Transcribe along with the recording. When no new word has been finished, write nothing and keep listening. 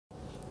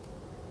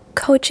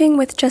Coaching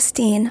with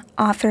Justine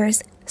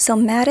offers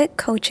somatic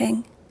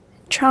coaching,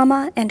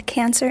 trauma and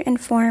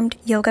cancer-informed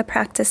yoga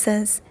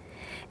practices,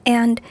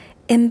 and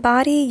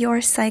Embody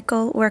Your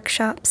Cycle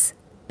workshops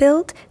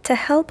built to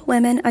help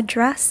women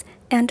address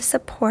and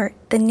support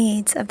the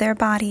needs of their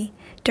body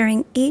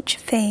during each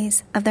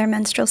phase of their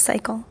menstrual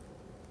cycle.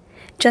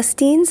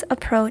 Justine's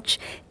approach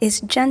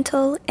is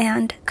gentle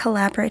and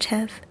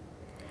collaborative,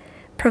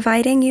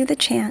 providing you the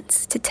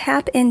chance to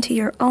tap into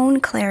your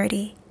own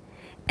clarity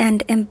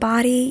and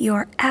embody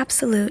your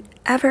absolute,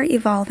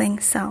 ever-evolving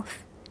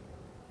self.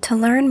 To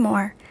learn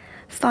more,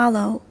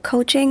 follow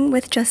Coaching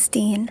with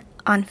Justine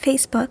on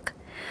Facebook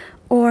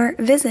or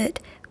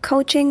visit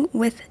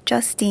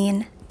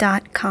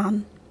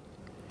coachingwithjustine.com.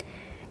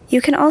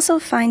 You can also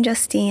find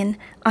Justine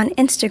on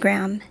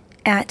Instagram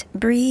at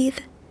Breathe,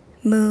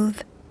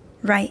 Move,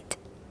 Right.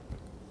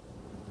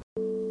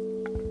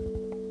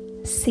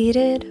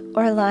 Seated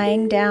or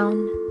lying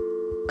down,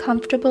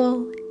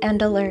 comfortable and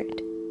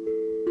alert.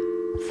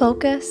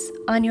 Focus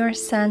on your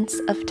sense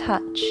of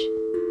touch.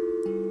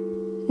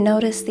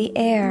 Notice the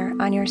air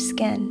on your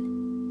skin.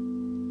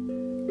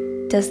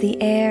 Does the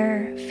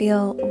air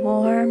feel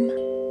warm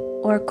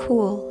or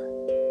cool?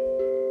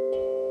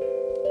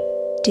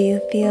 Do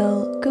you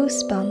feel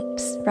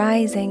goosebumps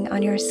rising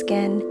on your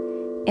skin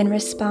in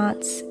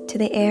response to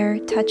the air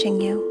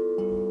touching you?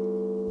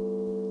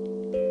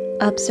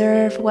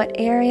 Observe what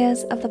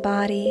areas of the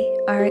body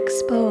are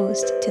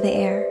exposed to the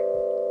air.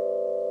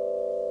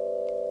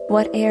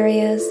 What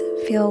areas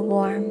feel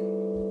warm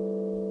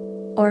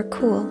or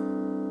cool?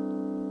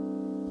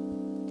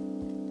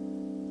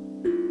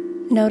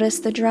 Notice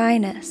the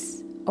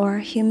dryness or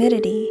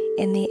humidity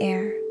in the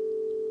air.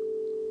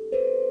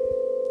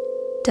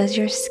 Does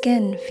your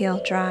skin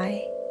feel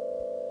dry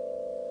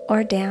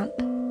or damp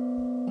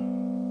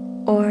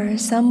or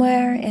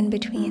somewhere in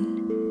between?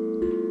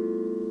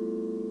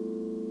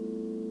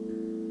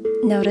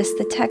 Notice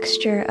the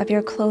texture of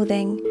your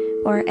clothing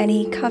or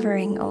any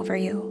covering over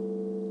you.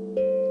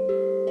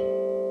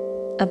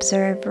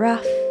 Observe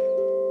rough,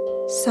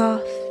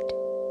 soft,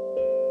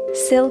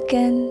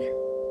 silken,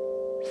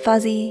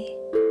 fuzzy,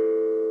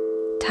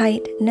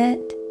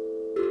 tight-knit,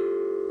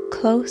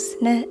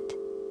 close-knit.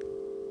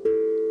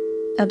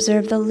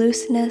 Observe the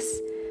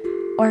looseness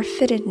or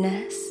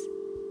fittedness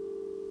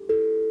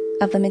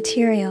of the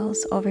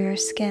materials over your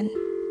skin.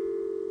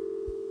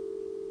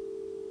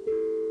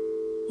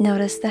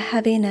 Notice the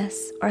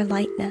heaviness or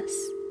lightness.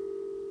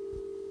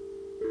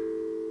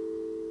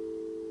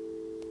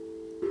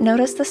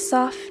 Notice the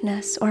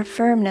softness or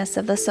firmness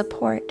of the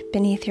support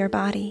beneath your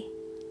body.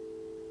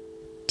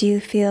 Do you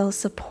feel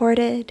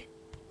supported,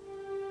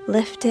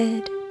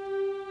 lifted,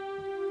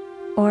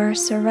 or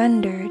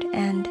surrendered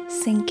and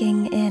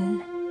sinking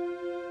in?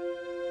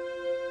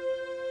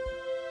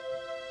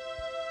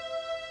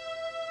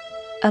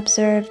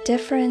 Observe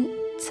different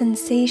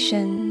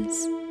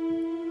sensations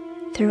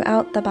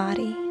throughout the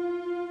body.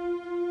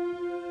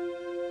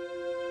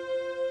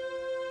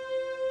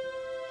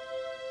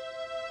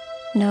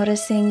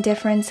 Noticing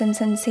difference in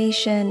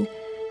sensation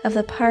of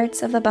the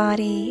parts of the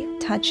body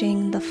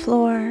touching the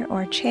floor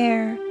or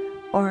chair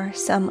or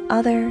some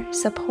other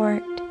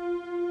support,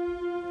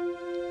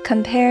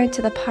 compared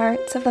to the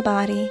parts of the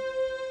body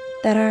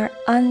that are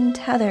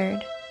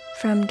untethered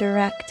from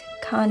direct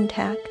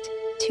contact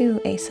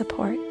to a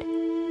support.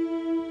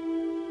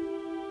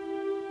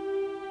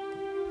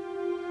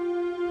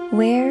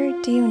 Where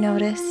do you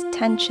notice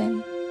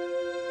tension?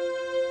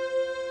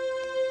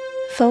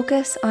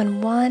 Focus on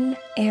one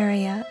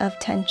area of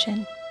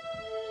tension.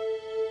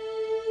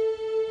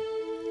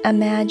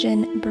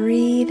 Imagine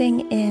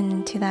breathing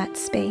into that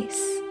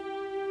space.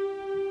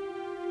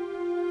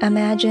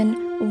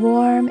 Imagine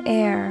warm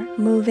air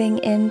moving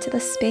into the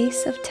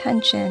space of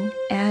tension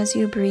as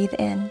you breathe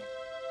in.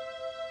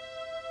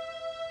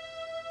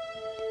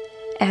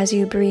 As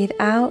you breathe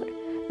out,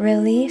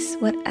 release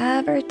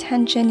whatever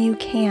tension you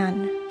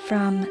can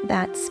from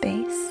that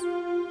space.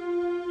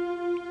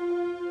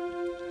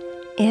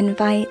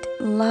 Invite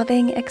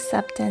loving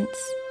acceptance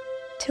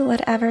to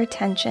whatever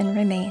tension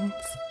remains.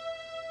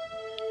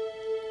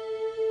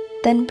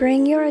 Then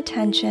bring your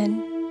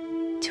attention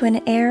to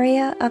an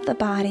area of the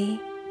body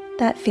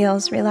that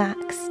feels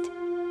relaxed.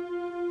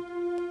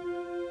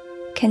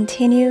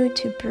 Continue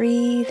to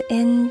breathe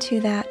into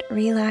that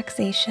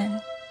relaxation.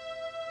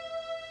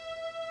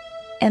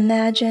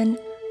 Imagine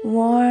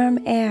warm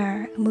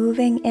air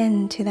moving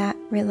into that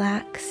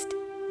relaxed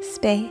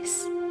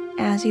space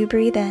as you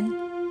breathe in.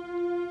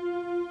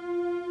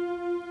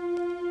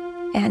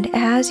 And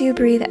as you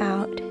breathe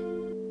out,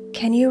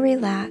 can you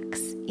relax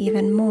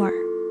even more?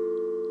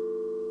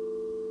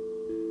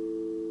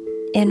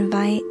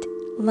 Invite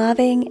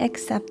loving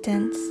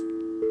acceptance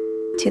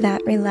to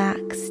that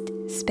relaxed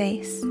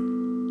space.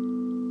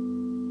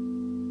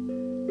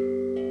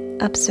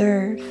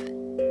 Observe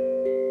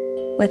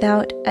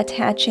without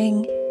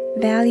attaching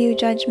value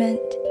judgment,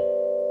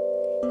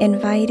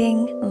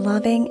 inviting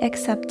loving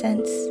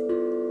acceptance,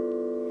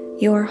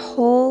 your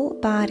whole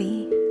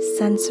body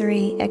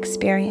sensory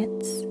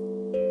experience.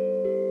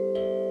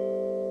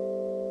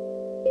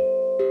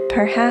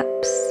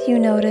 Perhaps you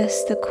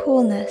notice the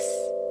coolness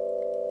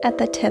at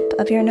the tip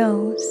of your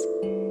nose,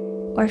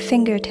 or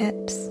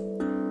fingertips,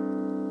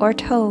 or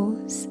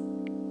toes,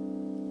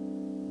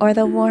 or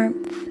the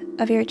warmth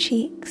of your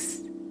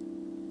cheeks,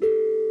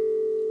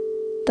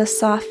 the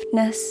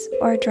softness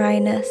or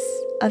dryness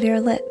of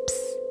your lips,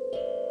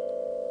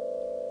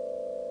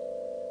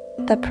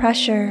 the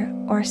pressure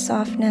or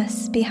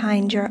softness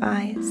behind your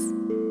eyes.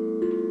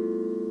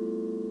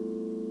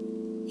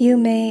 You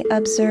may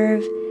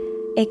observe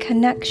a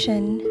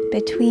connection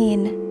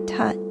between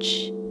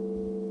touch,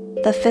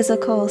 the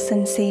physical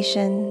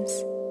sensations,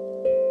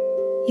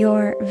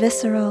 your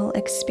visceral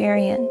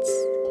experience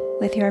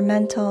with your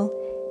mental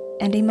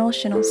and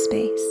emotional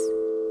space.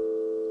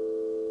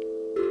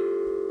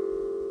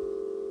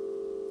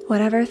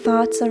 Whatever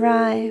thoughts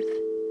arrive,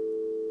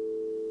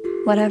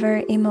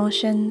 whatever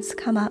emotions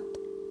come up,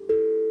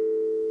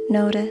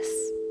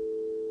 notice,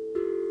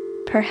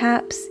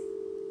 perhaps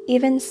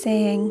even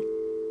saying,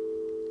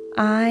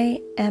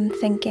 "I am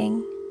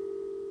thinking,"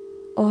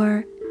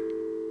 or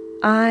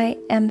 "I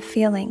am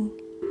feeling."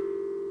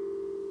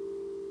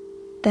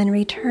 Then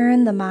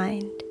return the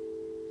mind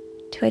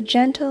to a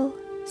gentle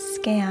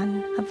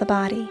scan of the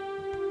body.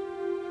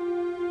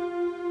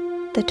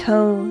 The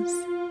toes,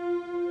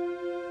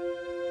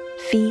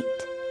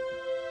 feet,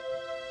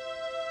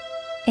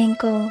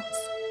 ankles,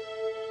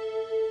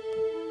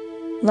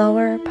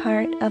 lower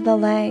part of the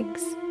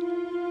legs,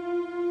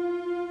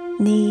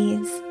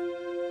 knees,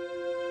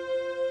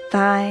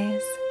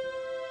 thighs,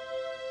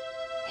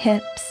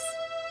 hips,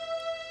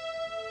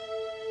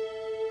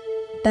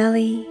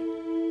 belly,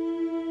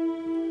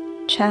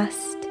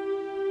 chest,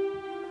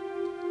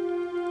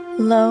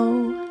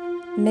 low,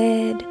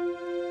 mid,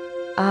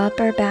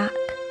 upper back,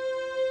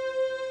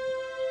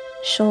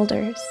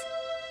 shoulders,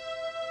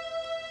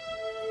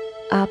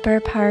 upper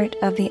part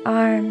of the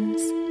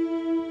arms,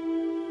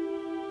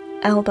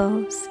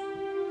 elbows,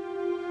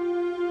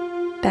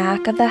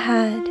 back of the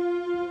head,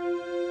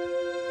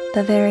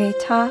 the very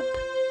top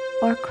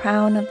or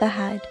crown of the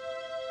head.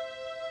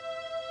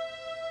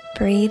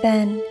 Breathe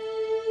in,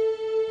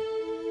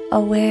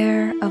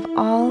 aware of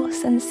all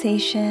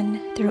sensation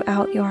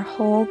throughout your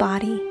whole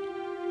body.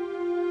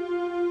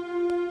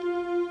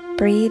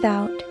 Breathe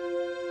out,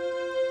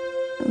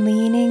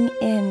 leaning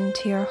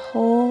into your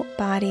whole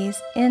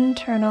body's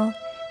internal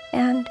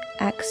and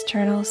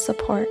external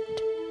support.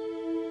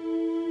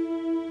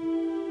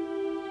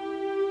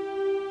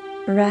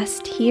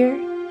 Rest here,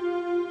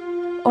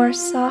 or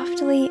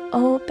softly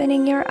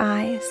opening your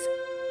eyes,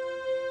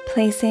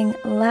 placing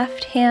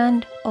left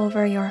hand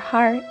over your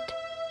heart,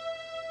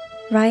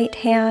 right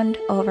hand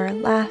over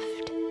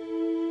left,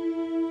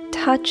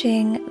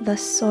 touching the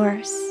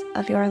source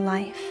of your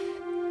life.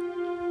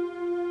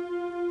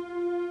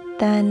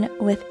 Then,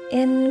 with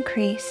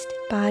increased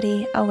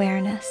body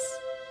awareness,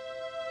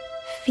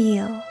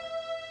 feel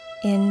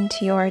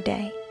into your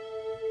day.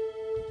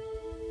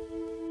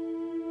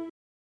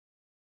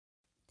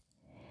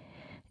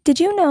 Did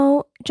you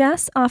know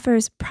Jess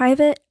offers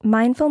private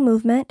mindful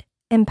movement,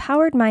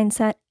 empowered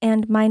mindset,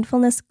 and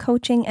mindfulness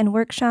coaching and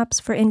workshops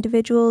for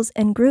individuals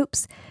and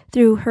groups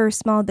through her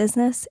small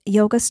business,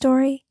 Yoga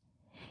Story?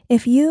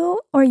 If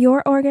you or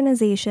your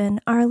organization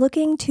are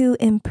looking to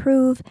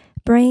improve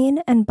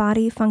brain and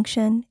body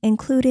function,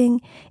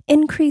 including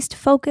increased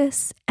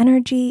focus,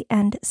 energy,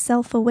 and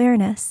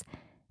self-awareness,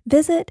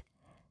 visit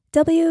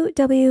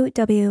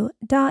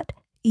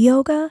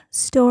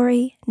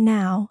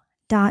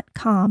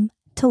www.yogastorynow.com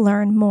to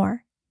learn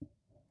more.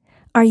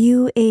 Are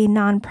you a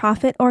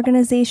nonprofit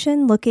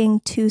organization looking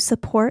to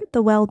support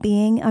the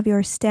well-being of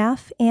your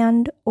staff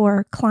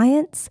and/or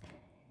clients?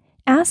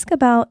 Ask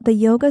about the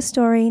Yoga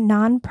Story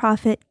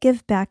Nonprofit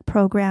Give Back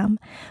Program,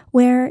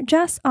 where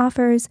Jess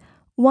offers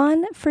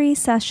one free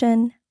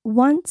session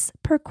once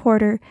per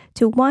quarter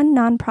to one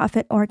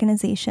nonprofit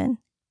organization.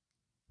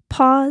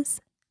 Pause,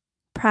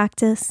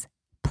 practice,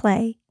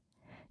 play.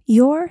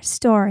 Your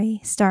story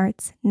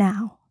starts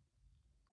now.